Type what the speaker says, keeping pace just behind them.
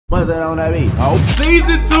What's that on that beat? Oh.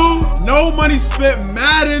 Season 2, No Money Spent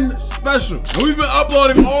Madden Special. And we've been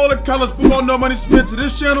uploading all the college football No Money Spent to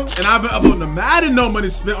this channel, and I've been uploading the Madden No Money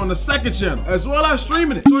Spent on the second channel, as well as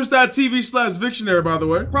streaming it. Twitch.tv/Victionary, by the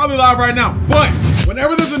way. Probably live right now. But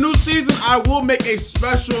whenever there's a new season, I will make a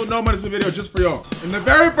special No Money Spent video just for y'all. In the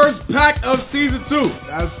very first pack of Season 2.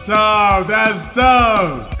 That's tough, that's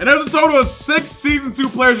tough. And there's a total of 6 Season 2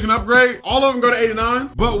 players you can upgrade. All of them go to 89.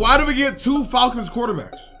 But why do we get 2 Falcons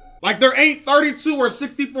quarterbacks? Like there ain't 32 or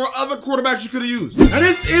 64 other quarterbacks you could have used. Now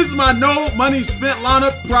this is my No Money Spent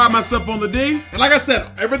lineup. Pride myself on the D. And like I said,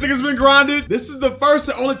 everything has been grinded. This is the first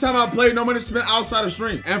and only time I played No Money Spent outside of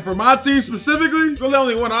stream. And for my team specifically, there's really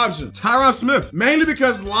only one option. Tyron Smith. Mainly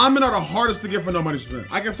because linemen are the hardest to get for No Money Spent.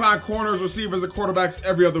 I can find corners, receivers, and quarterbacks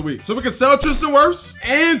every other week. So we can sell Tristan Wirfs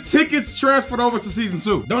and tickets transferred over to Season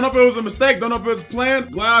 2. Don't know if it was a mistake. Don't know if it was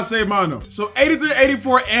planned. Glad I saved mine though. So 83,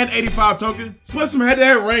 84, and 85 token. Let's play some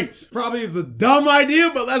head-to-head ranks. Probably is a dumb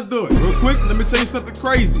idea, but let's do it. Real quick, let me tell you something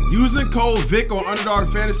crazy. Using code VIC on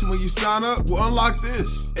Underdog Fantasy when you sign up will unlock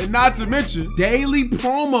this. And not to mention, daily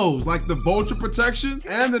promos like the Vulture Protection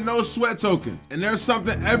and the No Sweat token. And there's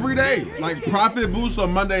something every day, like profit boosts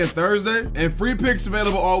on Monday and Thursday, and free picks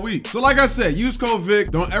available all week. So like I said, use code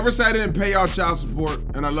VIC. Don't ever say I didn't pay y'all child support,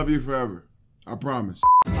 and I love you forever. I promise.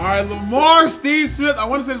 All right, Lamar, Steve Smith. I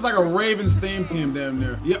want to say it's like a Ravens theme team damn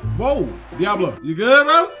near. Yep. Whoa, Diablo. You good,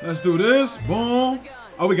 bro? Let's do this. Boom.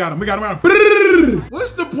 Oh, we got him. We got him.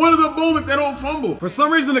 What's the point of the boom if they don't fumble? For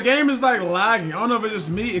some reason, the game is like lagging. I don't know if it's just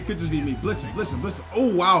me. It could just be me. Blitzing, blitzing, blitzing.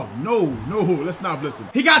 Oh, wow. No, no, let's not blitz him.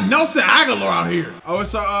 He got Nelson Aguilar out here. Oh,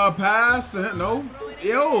 it's a pass. No.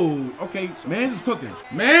 Yo, okay, Mans is cooking.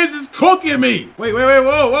 Mans is cooking me. Wait,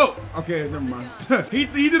 whoa. Okay, never mind. he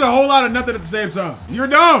did a whole lot of nothing at the same time. You're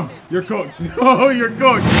dumb. You're cooked. Oh, you're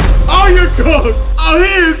cooked. Oh, you're cooked. Oh,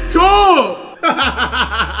 he is cooked.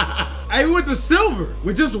 Hey, we went to silver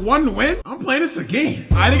with just 1 win. I'm playing this again.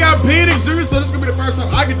 All right, they got Phoenix Jr., so this is gonna be the first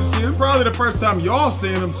time I get to see him. Probably the first time y'all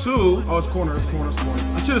seeing him too. Oh, it's corner, it's corner, it's corner.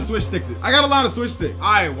 I should have switch sticked it. I got a lot of switch stick.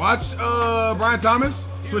 All right, watch Brian Thomas.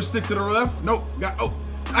 Switch stick to the left. Nope,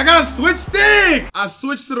 I got a switch stick. I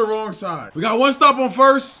switched to the wrong side. We got 1 stop on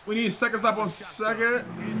first. We need a 2nd stop on second.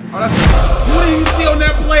 Oh, that's what did you see on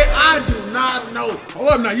that play? I do not know. Hold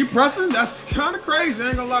up now, you pressing? That's kind of crazy. I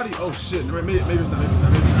ain't gonna lie to you. Oh shit, maybe it's not.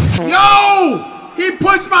 Yo! He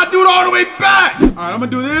pushed my dude all the way back! All right, I'm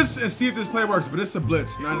gonna do this and see if this play works, but it's a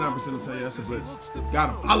blitz. 99% will tell you that's a blitz. Got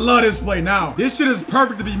him. I love this play now. This shit is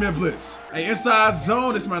perfect to be mid-blitz. Hey, inside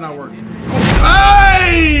zone, this might not work. Oh,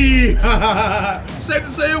 hey! Safe to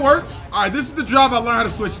say it works. All right, this is the drop I learned how to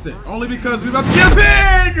switch stick. Only because we about to get a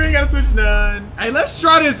pick! You ain't gotta switch none. Hey, let's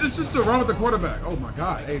try this. It's just a run with the quarterback. Oh my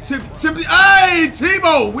God. Hey, hey,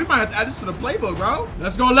 Tebow! We might have to add this to the playbook, bro.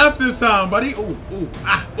 Let's go left this time, buddy.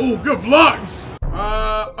 Ooh, good vlogs.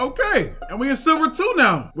 Okay. And we in silver 2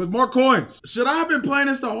 now with more coins. Should I have been playing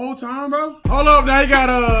this the whole time, bro? Hold up, now you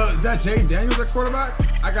got, is that Jay Daniels at quarterback?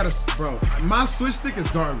 I got bro, my switch stick is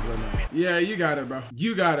garbage right now. Yeah, you got it, bro.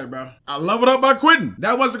 You got it, bro. I leveled up by quitting.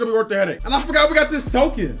 That wasn't gonna be worth the headache. And I forgot we got this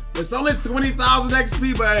token. It's only 20,000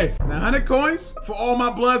 XP, but hey, 100 coins for all my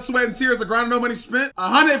blood, sweat, and tears of grinding No Money Spent.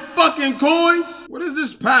 100 fucking coins? What is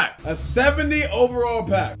this pack? A 70 overall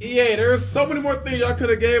pack. EA, there's so many more things y'all could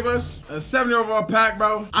have gave us. A 70 overall pack,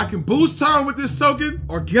 bro. I can boost time with this token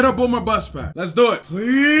or get a boomer bust pack. Let's do it.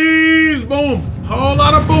 Please, boom. Whole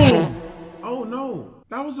lot of boom. Oh no,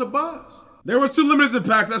 that was a bust. There was 2 limited in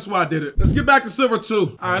packs, that's why I did it. Let's get back to silver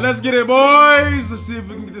 2. All right, let's get it, boys. Let's see if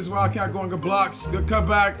we can get this Wildcat going. Good blocks, good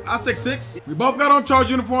cutback. I'll take 6. We both got on charge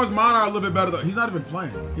uniforms. Mine are a little bit better though. He's not even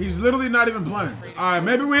playing. He's literally not even playing. All right,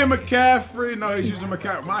 maybe we hit McCaffrey. No, he's using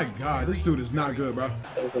McCaffrey. My God, this dude is not good, bro.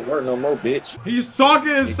 It doesn't work no more, bitch. He's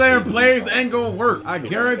talking and saying plays ain't gonna work. I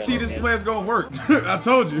guarantee this play is gonna work. I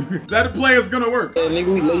told you, that play is gonna work. Yeah,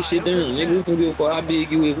 nigga, we lay shit down. Nigga, we can do it for how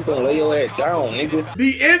big you is. We gonna lay your ass down, nigga.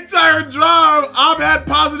 The entire drive, I've had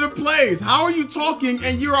positive plays. How are you talking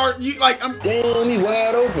and you like, I'm damn, he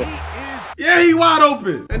wide open. Yeah, he wide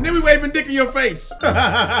open. And then we waving dick in your face. All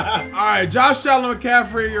right, Josh Allen,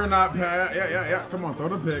 McCaffrey, you're not Pat. Yeah. Come on, throw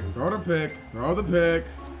the pick, throw the pick.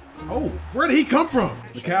 Oh, where did he come from?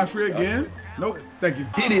 McCaffrey again? Nope, thank you.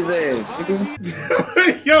 Hit his ass,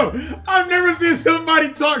 nigga. Yo, I've never seen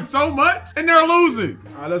somebody talk so much and they're losing.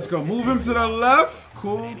 All right, let's go. Move him to the left.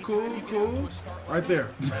 cool. Right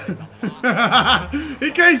there.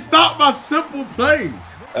 He can't stop my simple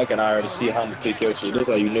plays. I can already see how I'm gonna pick your shit. That's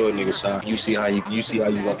how you know a nigga shot. You see how you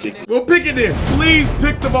gonna pick it. Well, pick it then. Please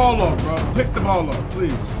pick the ball up, bro. Pick the ball up,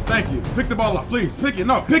 please. Thank you. Pick the ball up, please. Pick it.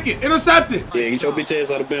 No, pick it. Intercept it. Yeah, get your bitch ass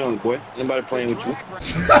out of bounds, boy. Nobody playing with you.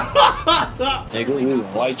 Nigga, we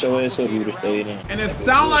gonna light your ass up. You would have stayed in. And it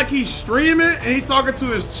sound like he's streaming and he talking to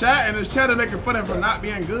his chat, and his chat is making fun of him for not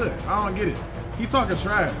being good. I don't get it. He talking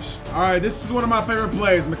trash. All right, this is one of my favorite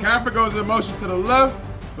plays. McCaffrey goes in motion to the left,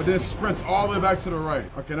 but then sprints all the way back to the right.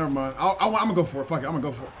 Okay, never mind. I'm gonna go for it. Fuck it, I'm gonna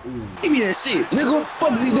go for it. Ooh. Give me that shit. Nigga, what the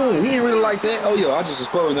fuck is he doing? He ain't really like that. Oh, yo, I just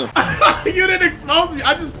exposed him. You didn't expose me.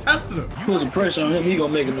 I just tested him. Put some pressure on him. He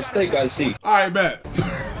gonna make a mistake, I see. All right, bet.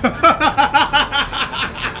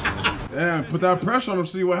 Damn, put that pressure on him,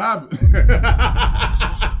 see what happens.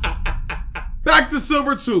 Back to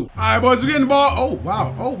silver 2. All right, boys, we're getting the ball. Oh,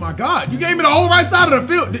 wow. Oh, my God. You gave me the whole right side of the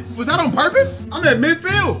field. Was that on purpose? I'm at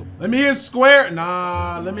midfield. Let me hit square.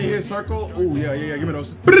 Nah, let me hit circle. Oh, yeah. Give me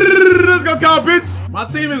those. Let's go, Cowpits. My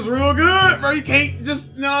team is real good, bro. You can't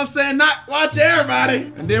just, you know what I'm saying, not watch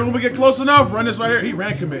everybody. And then when we get close enough, run this right here. He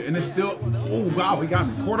ran commit, and it's still, oh, wow, he got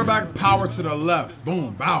me. Quarterback power to the left.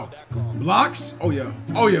 Boom, bow. Blocks. Oh, yeah.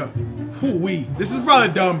 Whoo-wee. This is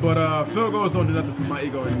probably dumb, but field goals don't do nothing for my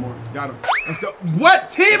ego anymore. Got him. Let's go. What?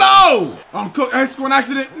 Tebow! I'm cooked. I scored an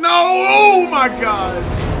accident. No! Oh, my God.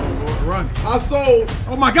 Run. I sold.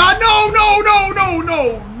 Oh, my God. No.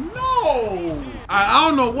 I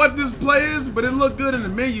don't know what this play is, but it looked good in the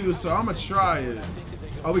menu, so I'm going to try it.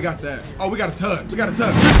 Oh, we got that. Oh, we got a tug.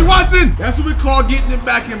 Christian Watson! That's what we call getting it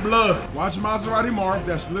back in blood. Watch Maserati Mark.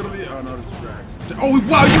 That's literally, oh no, that's drags. Oh,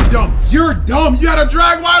 wow, you're dumb. You had a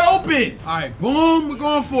drag wide open. All right, boom, we're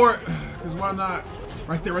going for it. Because why not?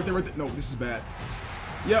 Right there. No, this is bad.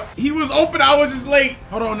 Yep, he was open, I was just late.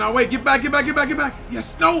 Hold on, now wait, get back.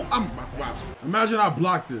 Yes, no, wow. Imagine I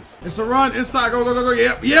blocked this. It's a run, inside, go.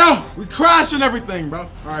 Yeah, we crashing everything, bro. All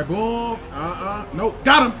right, boom, nope,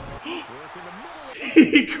 got him.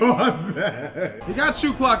 He caught that. He got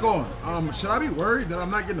shoe clock on. Should I be worried that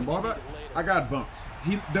I'm not getting the ball back? I got bumped.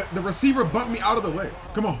 The receiver bumped me out of the way.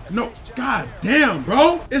 Come on. No. God damn,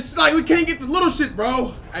 bro. It's like we can't get the little shit,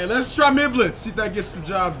 bro. Hey, let's try mid blitz. See if that gets the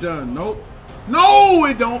job done. Nope. No,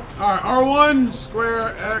 it don't. All right, R1,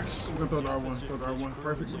 square, X. We're gonna throw the R1.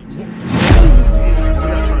 Perfect.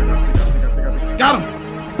 Got him.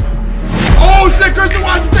 Oh shit, Christian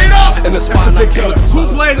Watson stayed up! And that's a big tug.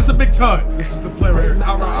 2 plays, that's a big tug. This is the play right here.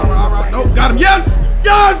 Out route. Nope, got him. Yes!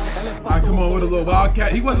 All right, come on with a little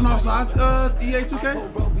wildcat. He wasn't offsides, EA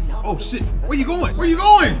 2K? Oh shit, where you going?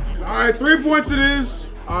 All right, 3 points it is.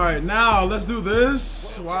 All right, now let's do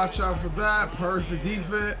this. Watch out for that. Perfect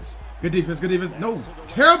defense. Good defense. No,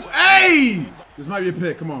 terrible. Hey! This might be a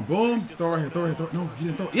pick. Come on, boom. Throw right here. No, he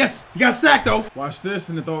didn't throw. Yes, he got sacked though. Watch this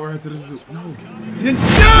and then throw it right to the zoo. No, he didn't.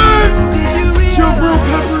 Yes! Chill, bro,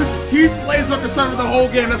 Peppers. He's plays so conservative the whole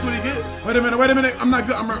game. That's what he gets. Wait a minute. I'm not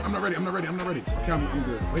good. I'm not ready. Okay, I'm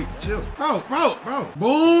good. Wait, chill. Bro.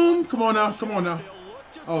 Boom. Come on now.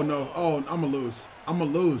 Oh no. Oh, I'm gonna lose.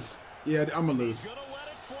 Yeah, I'm gonna lose.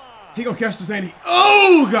 He gonna catch this, ain't he?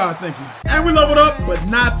 Oh, God, thank you. And we leveled up, but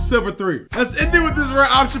not silver 3. Let's end it with this rare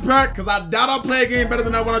option pack, because I doubt I'll play a game better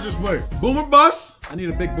than that one I just played. Boom or bust? I need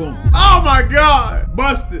a big boom. Oh, my God.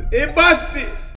 Busted. It busted.